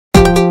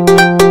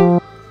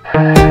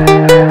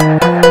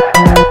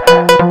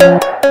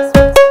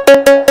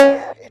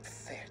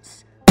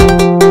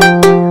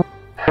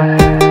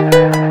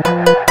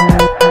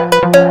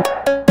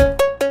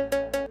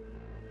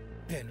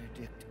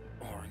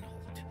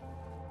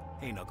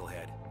Hey,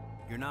 Knucklehead.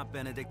 You're not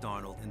Benedict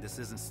Arnold, and this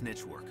isn't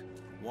snitch work.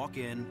 Walk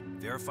in,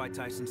 verify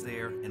Tyson's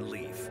there, and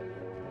leave.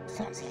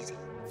 Sounds easy.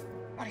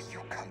 Why don't you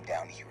come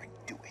down here and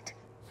do it?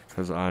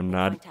 Because I'm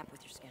not. Tap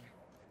with your scanner.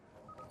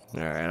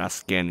 Alright, I'll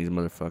scan these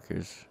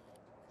motherfuckers.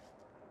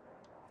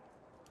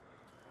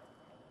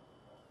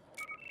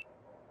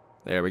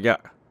 There we go.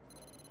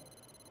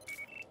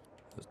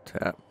 Just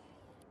tap.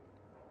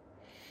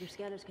 Your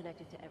scanner's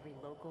connected to every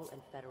local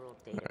and federal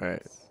database.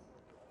 Alright.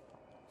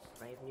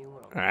 Brave new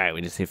world. Alright,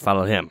 we just need to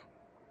follow him.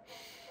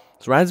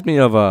 This reminds me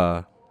of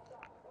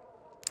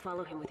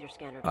Follow him with your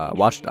scanner.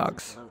 Watch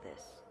Dogs.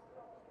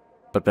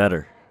 But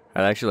better.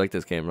 I actually like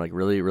this game, like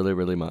really, really,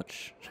 really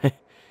much.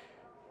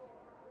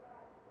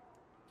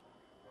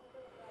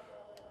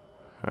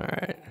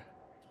 Alright.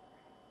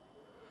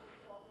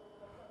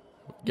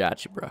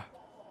 Gotcha, bro.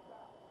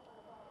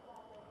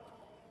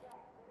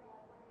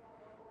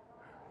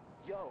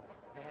 Yo,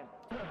 man,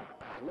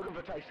 looking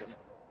for Tyson.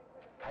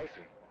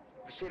 Tyson?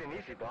 This shit ain't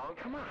easy, dog.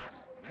 Come on,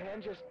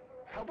 man, just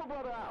help a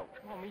brother out.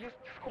 Come on, man, just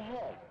go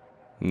home.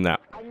 No,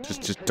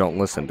 just don't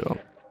listen to him.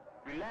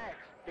 Relax.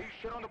 He's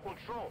shit under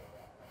control,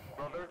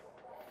 brother.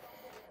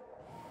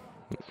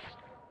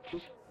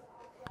 Just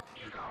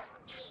go.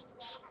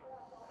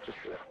 Just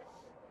sit.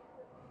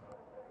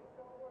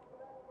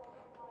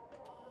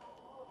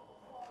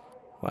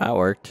 Well, that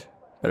worked.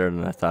 Better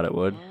than I thought it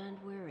would. And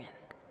we're in.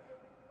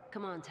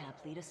 Come on, Tap,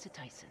 lead us to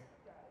Tyson.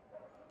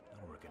 I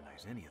don't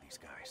recognize any of these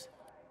guys.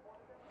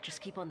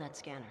 Just keep on that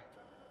scanner.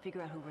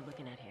 Figure out who we're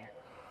looking at here.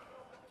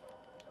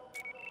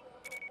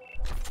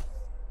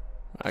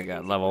 I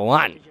got level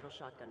 1. Digital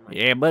shotgun mic.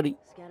 Yeah, buddy.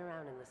 Scan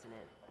around and listen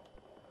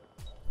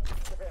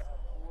in.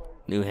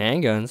 New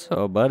handguns.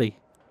 Oh, buddy.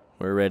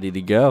 We're ready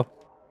to go.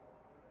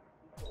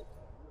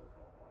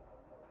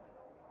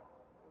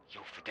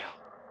 Yo, Fidel.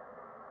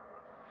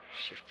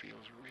 Shit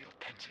feels real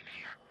tense in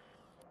here.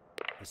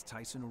 Is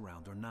Tyson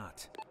around or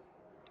not?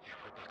 Yeah,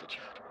 we're about to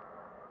chat.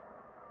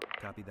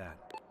 Copy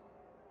that.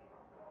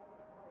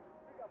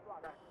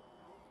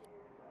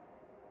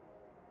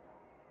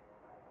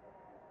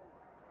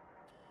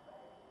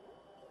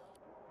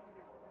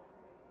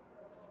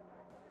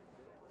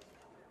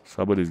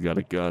 Somebody's got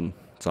a gun.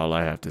 That's all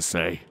I have to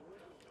say.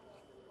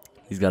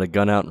 He's got a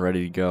gun out and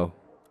ready to go.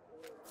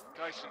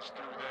 Tyson's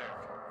through there.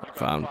 I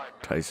found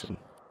Tyson.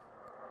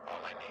 All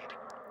I need.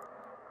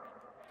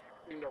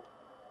 You know,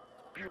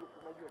 beautiful,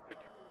 man, you're a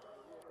picture.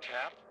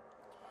 Tap?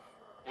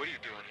 What are you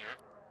doing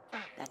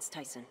here? That's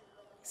Tyson.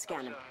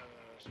 Scan him.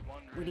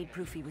 We need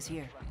proof he was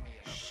here.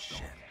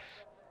 Shit.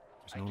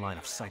 There's no line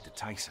of sight to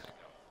Tyson.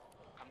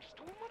 I'm just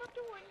doing what I'm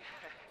doing.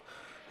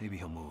 Maybe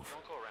he'll move.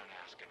 Don't go around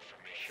asking for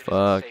me. Shit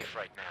Fuck. isn't safe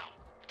right now.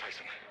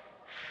 Tyson.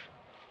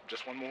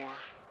 Just one more.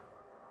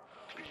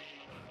 Please.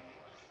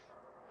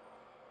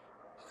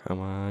 Come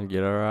on,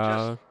 get her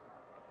out.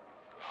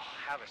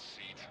 Have a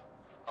seat.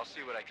 I'll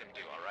see what I can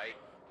do, all right?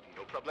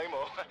 No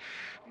problemo.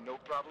 No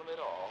problem at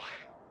all.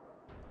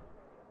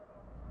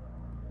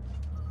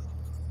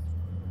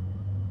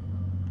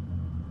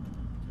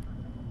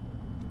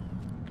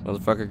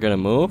 Motherfucker gonna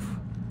move?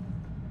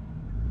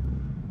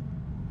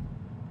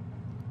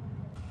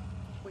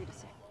 Wait a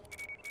sec.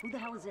 Who the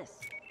hell is this?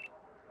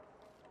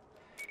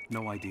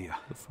 No idea.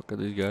 The fuck are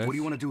these guys? What do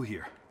you want to do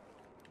here?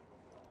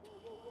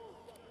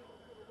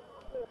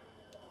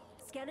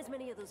 Scan as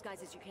many of those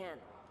guys as you can.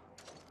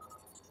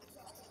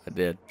 I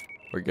did.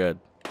 We're good.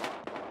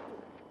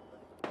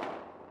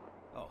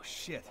 Oh,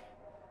 shit.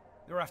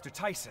 They're after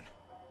Tyson.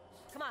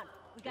 Come on,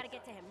 we gotta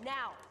get to him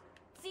now.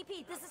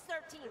 CP, this is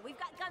 13. We've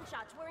got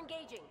gunshots. We're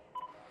engaging.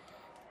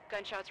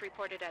 Gunshots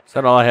reported at. Is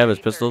that all I have is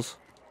pistols?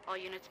 All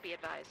units be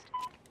advised.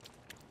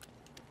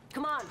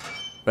 Come on.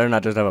 Better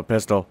not just have a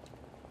pistol.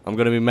 I'm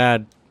gonna be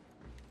mad.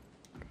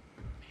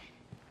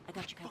 I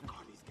got you covered.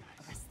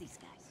 Arrest these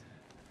guys.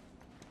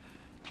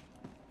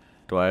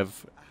 Do I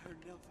have...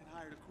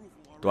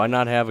 Do I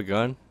not have a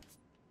gun?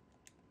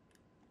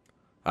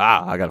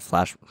 Ah, I got a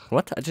flash.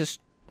 What? I just...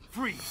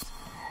 Freeze!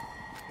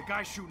 The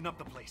guys shooting up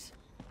the place.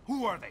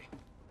 Who are they?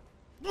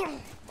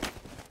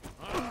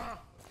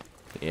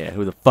 Yeah,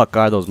 who the fuck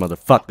are those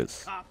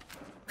motherfuckers?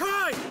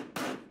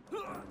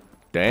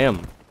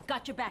 Damn.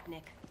 Got your back,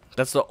 Nick.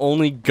 That's the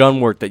only gun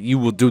work that you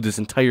will do this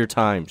entire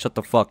time. Shut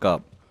the fuck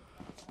up.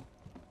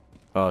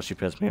 Oh, she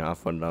pissed me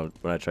off when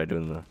I tried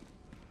doing the... I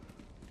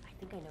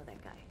think I know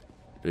that guy.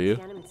 Do you?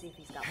 Scan him and see if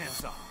he's got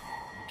Hands one. up.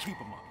 Keep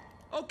them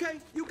up. Okay,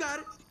 you got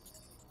it.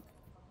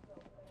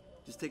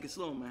 Just take it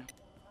slow, man.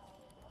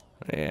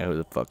 Yeah, who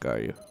the fuck are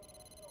you?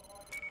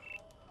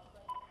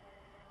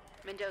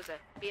 Mendoza,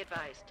 be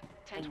advised.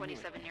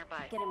 1027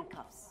 nearby. Get him in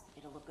cuffs.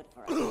 It'll look good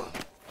for us.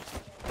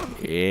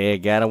 Yeah,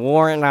 got a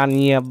warrant on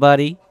you,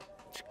 buddy.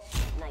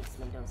 Nice,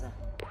 Mendoza.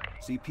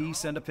 CP,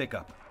 send a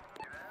pickup.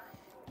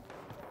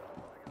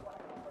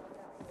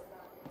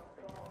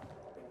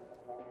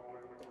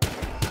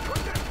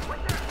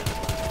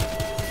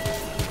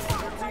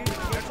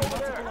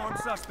 Multiple armed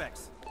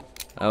suspects.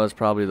 That was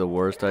probably the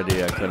worst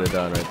idea I could have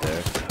done right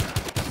there.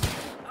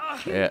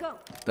 Here you Yeah, go.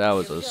 that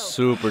was a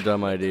super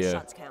dumb idea.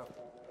 Shots count.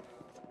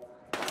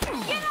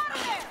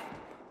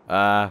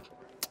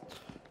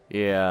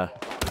 Yeah.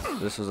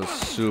 This was a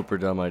super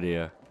dumb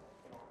idea.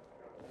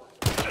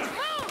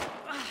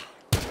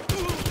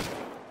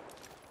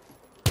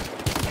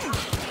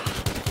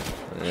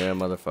 Yeah,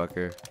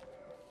 motherfucker.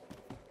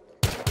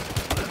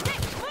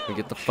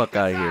 Get the fuck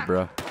out of here,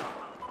 bro.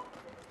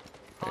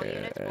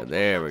 Yeah,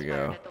 there we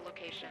go.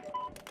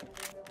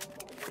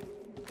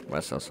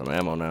 Might sell some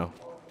ammo now.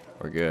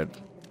 We're good.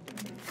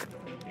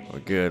 We're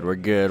good. We're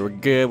good. We're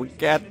good. We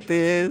got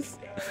this.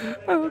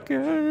 Oh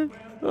god.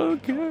 Oh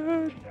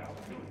god.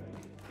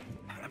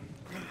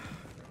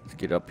 Let's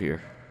get up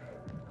here.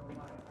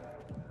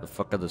 The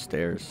fuck are the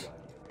stairs?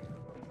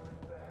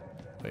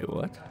 Wait,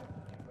 what?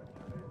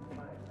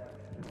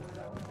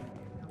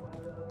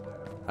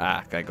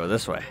 Ah, gotta go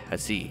this way. I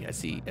see. I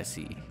see. I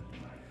see.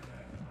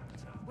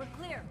 We're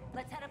clear.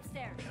 Let's head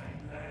upstairs.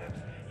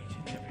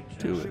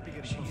 Do it. Put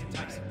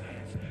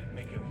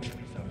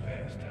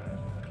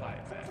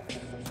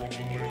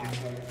your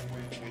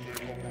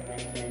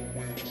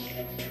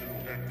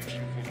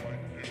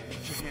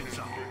hands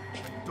up.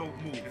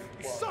 Don't move.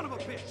 Son of a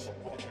bitch!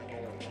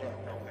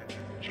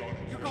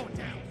 You're going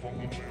down.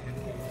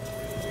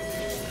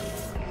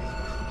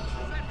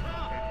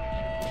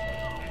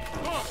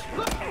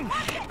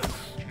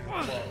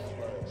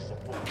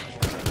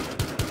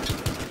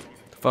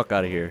 Fuck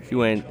out of here.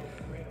 You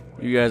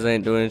guys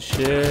ain't doing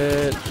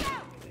shit.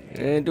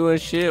 You ain't doing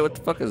shit. What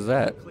the fuck is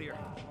that? Clear.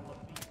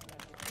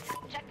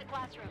 Check the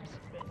classrooms.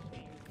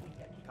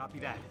 Copy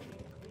that.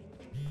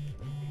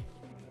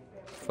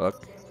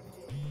 Fuck.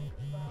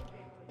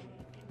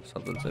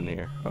 Something's in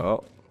here.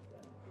 Oh.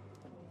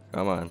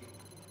 Come on.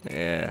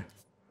 Yeah.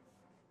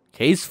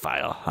 Case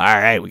file.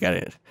 Alright, we got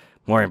it.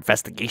 More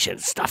investigation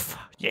stuff.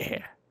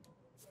 Yeah.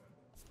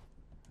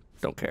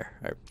 Don't care.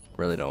 I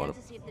really don't want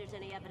To see if there's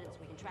any evidence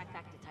we can track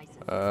back to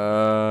Tyson.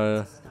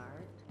 to. Start.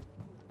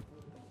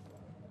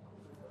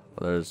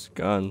 There's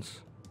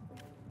guns.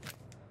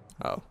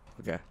 Oh,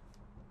 okay.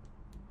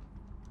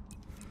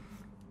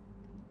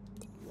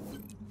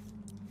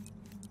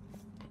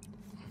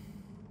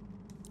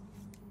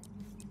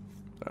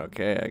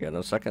 Okay, I got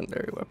no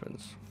secondary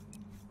weapons.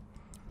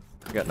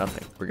 I got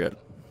nothing. We're good.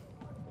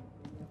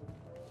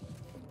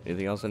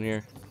 Anything else in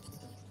here?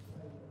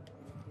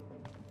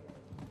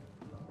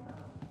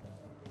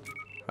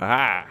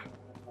 Aha!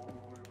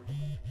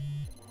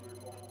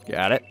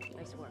 Got it.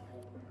 Nice work.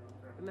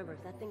 Remember,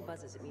 if that thing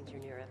buzzes, it means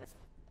you're near evidence.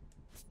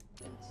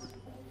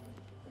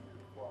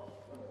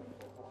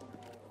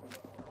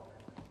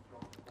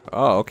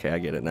 Oh, okay, I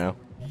get it now.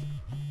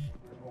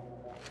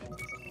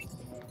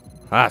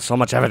 Ah, so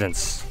much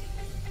evidence.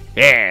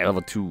 Yeah,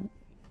 level 2.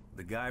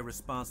 The guy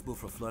responsible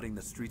for flooding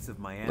the streets of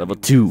Miami Level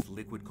with 2. this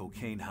liquid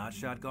cocaine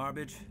hotshot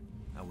garbage?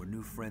 Our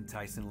new friend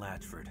Tyson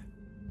Latchford.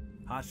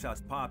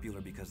 Hotshot's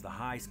popular because the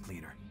high's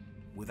cleaner,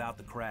 without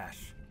the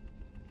crash.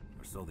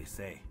 Or so they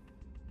say.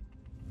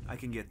 I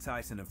can get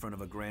Tyson in front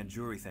of a grand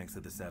jury thanks to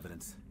this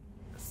evidence,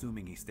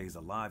 assuming he stays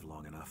alive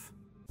long enough.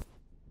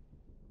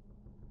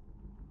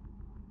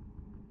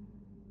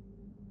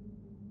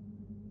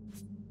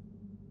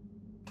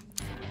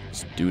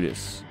 Let's do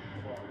this.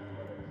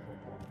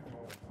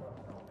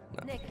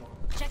 Nick,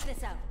 check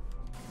this out.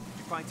 Did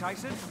you find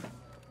Tyson?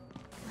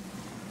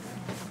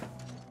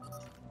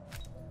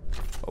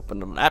 Open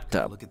the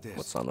laptop. Look at this.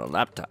 What's on the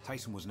laptop?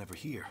 Tyson was never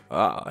here.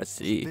 Oh, I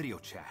see. Video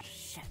chat.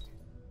 Shit.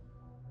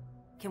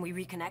 Can we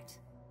reconnect?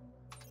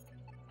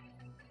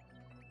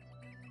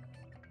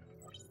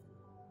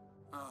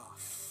 Oh,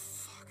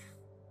 fuck.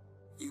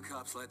 You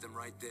cops led them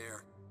right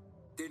there.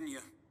 Didn't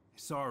you?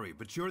 Sorry,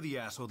 but you're the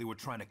asshole they were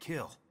trying to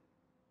kill.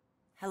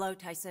 Hello,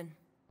 Tyson.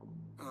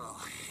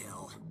 Oh,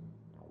 hell.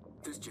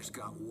 This just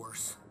got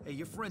worse. Hey,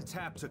 your friend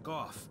Tap took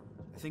off.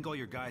 I think all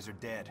your guys are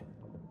dead.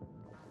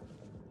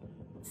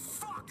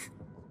 Fuck!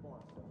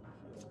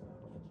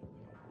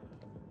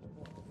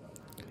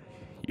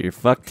 You're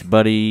fucked,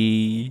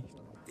 buddy.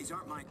 These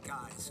aren't my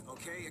guys,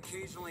 okay?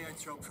 Occasionally I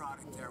throw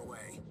product their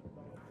way.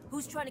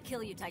 Who's trying to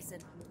kill you, Tyson?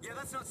 Yeah,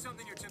 that's not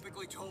something you're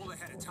typically told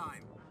ahead of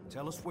time.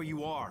 Tell us where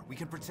you are. We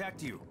can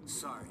protect you.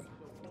 Sorry,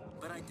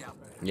 but I doubt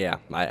that. Yeah,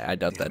 I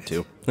doubt that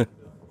too.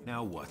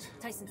 Now what?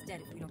 Tyson's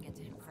dead if we don't get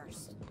to him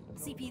first.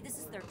 CP, this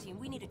is 13.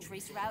 We need a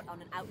trace route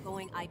on an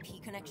outgoing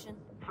IP connection.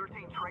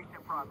 13 trace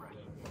in progress.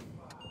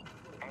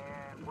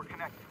 And we're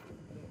connected.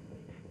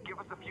 Give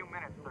us a few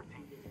minutes,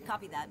 13.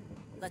 Copy that.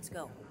 Let's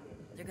go.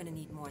 They're gonna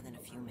need more than a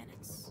few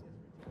minutes.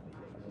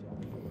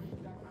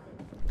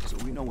 So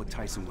we know what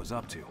Tyson was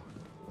up to,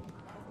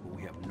 but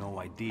we have no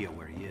idea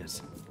where he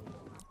is.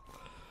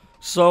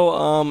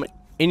 So,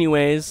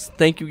 anyways,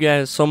 thank you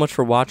guys so much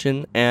for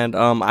watching, and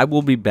I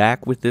will be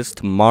back with this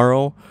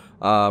tomorrow,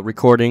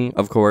 recording,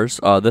 of course.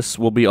 This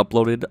will be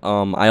uploaded.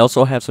 I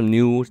also have some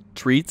new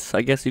treats,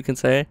 I guess you can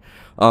say.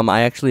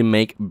 I actually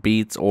make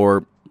beats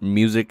or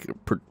music,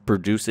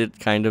 produce it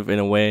kind of in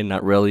a way,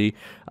 not really.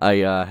 I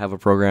have a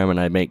program and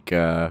I make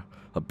a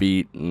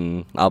beat,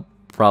 and I'll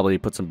probably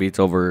put some beats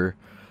over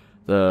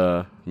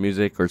the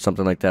music or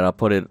something like that. I'll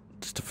put it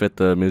just to fit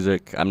the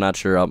music. I'm not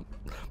sure.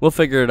 We'll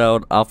figure it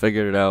out. I'll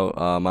figure it out.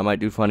 I might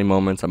do funny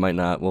moments. I might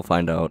not. We'll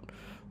find out.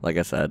 like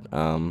I said.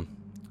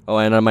 Oh,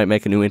 and I might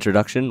make a new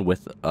introduction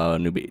with a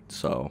new beat,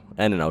 so,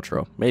 and an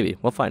outro. Maybe.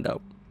 We'll find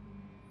out.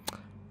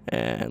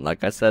 And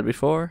like I said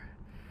before,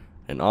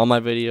 in all my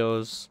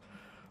videos,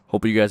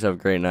 hope you guys have a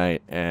great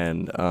night.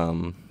 And,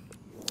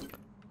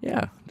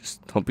 yeah, just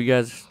hope you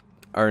guys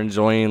are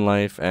enjoying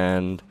life.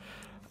 And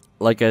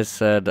like I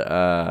said,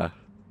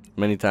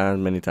 many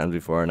times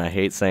before, and I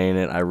hate saying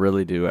it. I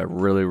really do. I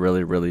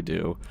really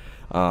do.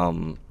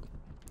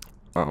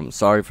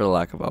 Sorry for the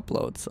lack of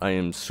uploads. I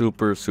am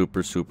super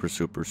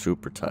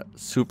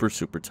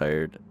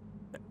tired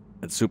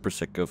and super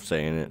sick of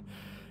saying it.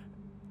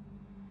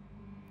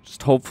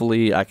 Just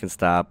hopefully I can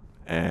stop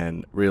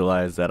and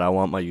realize that I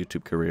want my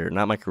YouTube career,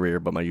 not my career,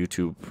 but my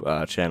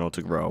YouTube channel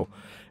to grow.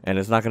 And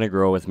it's not going to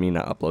grow with me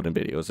not uploading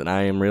videos. And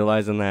I am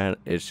realizing that.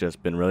 It's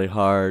just been really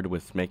hard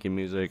with making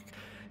music,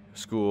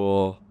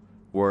 school,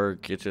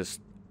 work. It's just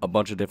a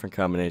bunch of different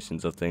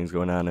combinations of things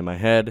going on in my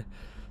head.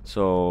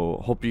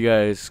 So hope you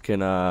guys can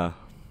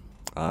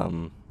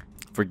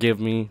forgive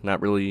me.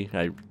 Not really.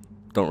 I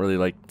don't really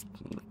like.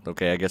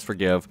 Okay, I guess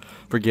forgive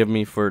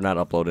me for not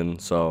uploading.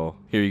 So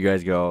here you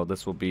guys go.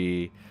 This will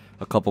be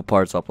a couple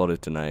parts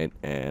uploaded tonight,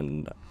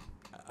 and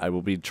I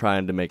will be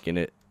trying to make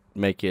it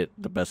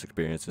the best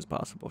experience as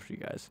possible for you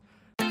guys.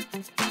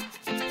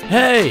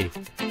 Hey,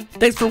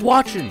 thanks for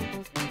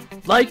watching.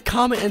 Like,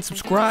 comment, and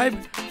subscribe.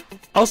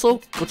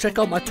 Also, go check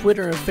out my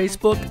Twitter and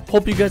Facebook.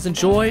 Hope you guys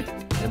enjoy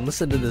and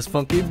listen to this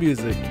funky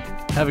music.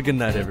 Have a good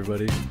night,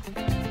 everybody.